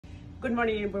Good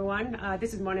morning, everyone.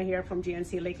 This is Mona here from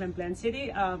GNC Lakeland Plant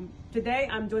City. Today,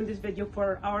 I'm doing this video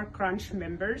for our Crunch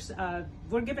members.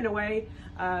 We're giving away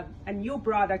a new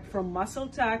product from Muscle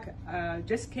Tech.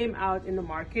 Just came out in the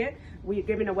market. We're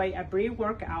giving away a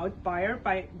pre-workout powered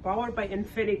by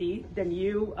Infinity, the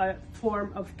new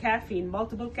form of caffeine,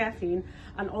 multiple caffeine,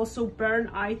 and also Burn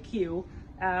IQ.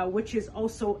 Which is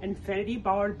also Infinity,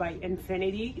 powered by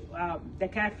Infinity, the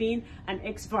caffeine, and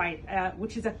X-Vite,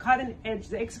 which is a cutting edge.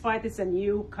 The X-Vite is a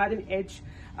new cutting edge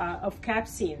of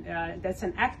capsaicin. That's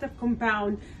an active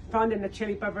compound found in the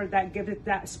chili pepper that gives it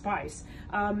that spice.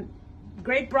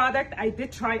 Great product. I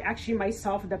did try actually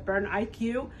myself, the Burn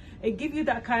IQ. It gives you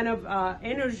that kind of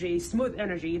energy, smooth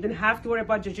energy. You don't have to worry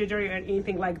about jittery or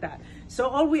anything like that. So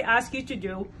all we ask you to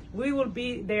do, we will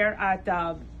be there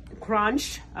at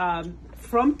Crunch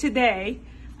from today,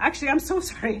 actually I'm so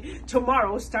sorry,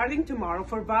 tomorrow, starting tomorrow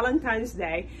for Valentine's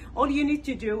Day. All you need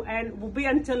to do, and will be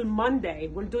until Monday,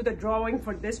 we'll do the drawing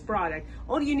for this product.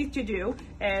 All you need to do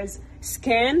is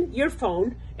scan your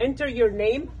phone, enter your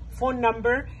name, phone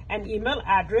number, and email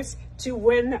address to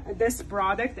win this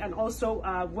product, and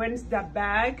also win the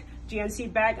bag,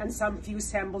 GNC bag, and some few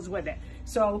samples with it.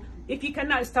 So if you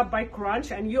cannot stop by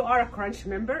Crunch and you are a Crunch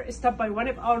member, stop by one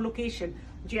of our locations,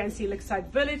 GNC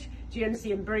Lakeside Village,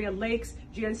 GNC Imperial Lakes,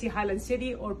 GNC Highland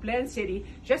City, or Plant City.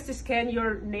 Just scan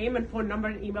your name and phone number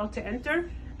and email to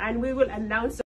enter, and we will announce